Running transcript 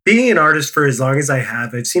Being an artist for as long as I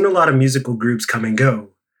have, I've seen a lot of musical groups come and go.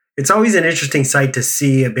 It's always an interesting sight to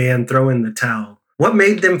see a band throw in the towel. What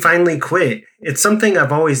made them finally quit? It's something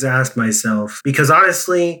I've always asked myself, because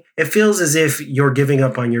honestly, it feels as if you're giving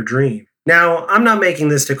up on your dream. Now, I'm not making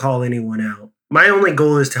this to call anyone out. My only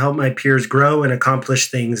goal is to help my peers grow and accomplish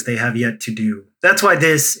things they have yet to do. That's why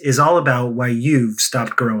this is all about why you've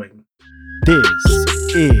stopped growing. This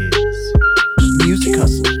is Music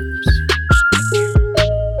Hustlers.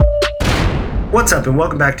 What's up, and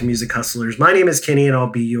welcome back to Music Hustlers. My name is Kenny, and I'll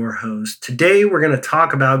be your host. Today, we're going to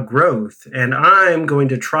talk about growth, and I'm going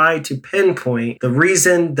to try to pinpoint the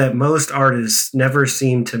reason that most artists never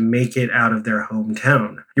seem to make it out of their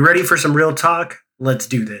hometown. You ready for some real talk? Let's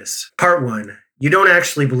do this. Part 1. You don't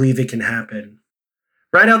actually believe it can happen.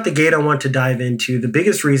 Right out the gate, I want to dive into the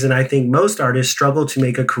biggest reason I think most artists struggle to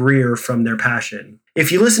make a career from their passion.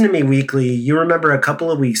 If you listen to me weekly, you remember a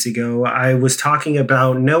couple of weeks ago, I was talking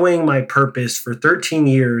about knowing my purpose for 13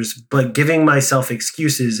 years, but giving myself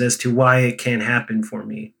excuses as to why it can't happen for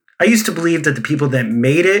me. I used to believe that the people that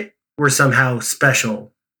made it were somehow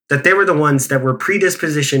special, that they were the ones that were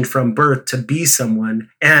predispositioned from birth to be someone,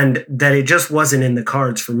 and that it just wasn't in the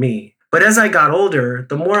cards for me. But as I got older,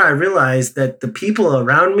 the more I realized that the people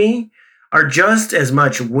around me are just as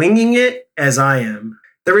much winging it as I am.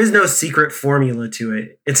 There is no secret formula to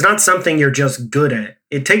it. It's not something you're just good at.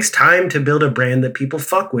 It takes time to build a brand that people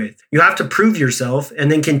fuck with. You have to prove yourself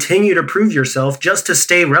and then continue to prove yourself just to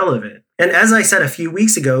stay relevant. And as I said a few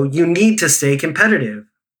weeks ago, you need to stay competitive.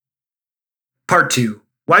 Part 2.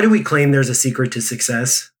 Why do we claim there's a secret to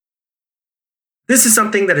success? This is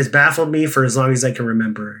something that has baffled me for as long as I can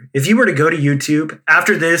remember. If you were to go to YouTube,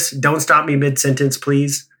 after this, don't stop me mid-sentence,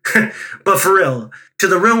 please. But for real, to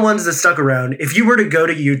the real ones that stuck around, if you were to go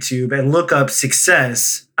to YouTube and look up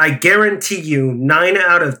success, I guarantee you 9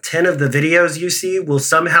 out of 10 of the videos you see will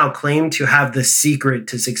somehow claim to have the secret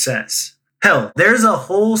to success. Hell, there's a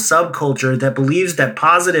whole subculture that believes that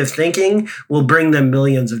positive thinking will bring them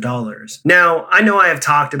millions of dollars. Now, I know I have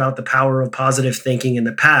talked about the power of positive thinking in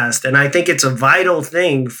the past, and I think it's a vital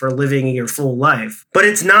thing for living your full life. But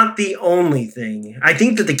it's not the only thing. I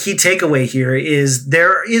think that the key takeaway here is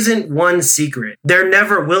there isn't one secret. There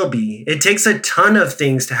never will be. It takes a ton of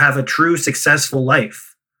things to have a true successful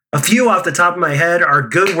life. A few off the top of my head are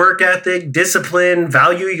good work ethic, discipline,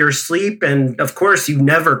 value your sleep, and of course, you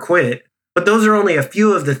never quit. But those are only a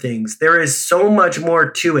few of the things. There is so much more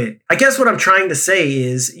to it. I guess what I'm trying to say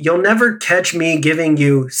is you'll never catch me giving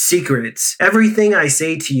you secrets. Everything I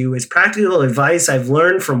say to you is practical advice I've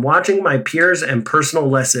learned from watching my peers and personal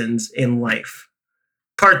lessons in life.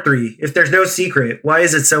 Part 3. If there's no secret, why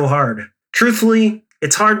is it so hard? Truthfully,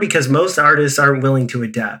 it's hard because most artists aren't willing to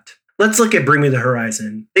adapt. Let's look at Bring Me the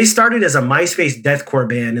Horizon. They started as a MySpace deathcore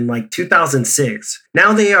band in 2006.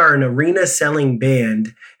 Now they are an arena-selling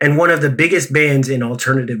band and one of the biggest bands in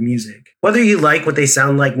alternative music. Whether you like what they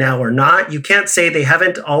sound like now or not, you can't say they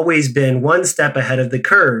haven't always been one step ahead of the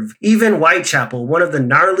curve. Even Whitechapel, one of the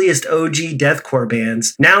gnarliest OG deathcore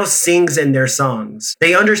bands, now sings in their songs.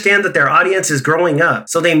 They understand that their audience is growing up,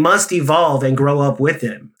 so they must evolve and grow up with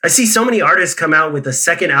them. I see so many artists come out with a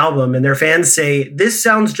second album and their fans say, this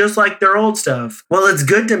sounds just like their old stuff. Well, it's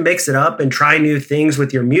good to mix it up and try new things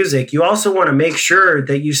with your music. You also want to make sure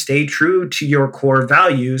that you stay true to your core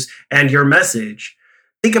values and your message.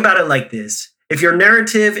 Think about it like this. If your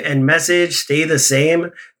narrative and message stay the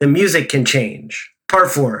same, the music can change.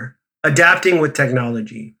 Part 4. Adapting with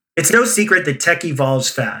technology. It's no secret that tech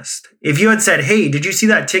evolves fast. If you had said, hey, did you see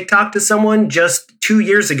that TikTok to someone just 2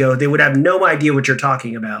 years ago, they would have no idea what you're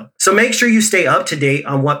talking about. So make sure you stay up to date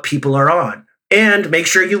on what people are on. And make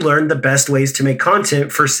sure you learn the best ways to make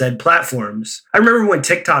content for said platforms. I remember when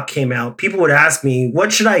TikTok came out, people would ask me,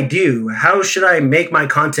 what should I do? How should I make my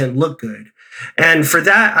content look good? And for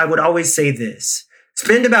that, I would always say this.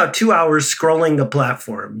 Spend about 2 hours scrolling the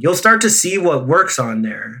platform. You'll start to see what works on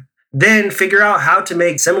there. Then figure out how to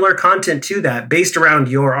make similar content to that based around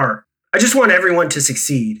your art. I just want everyone to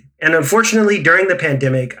succeed. And unfortunately, during the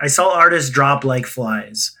pandemic, I saw artists drop like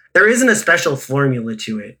flies. There isn't a special formula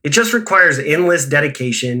to it. It just requires endless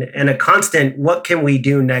dedication and a constant what can we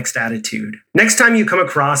do next attitude. Next time you come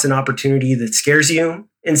across an opportunity that scares you,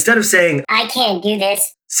 instead of saying, I can't do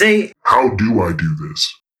this, say, how do I do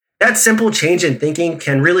this? That simple change in thinking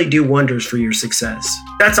can really do wonders for your success.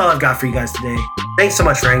 That's all I've got for you guys today. Thanks so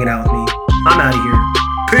much for hanging out with me. I'm out of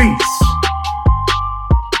here. Peace.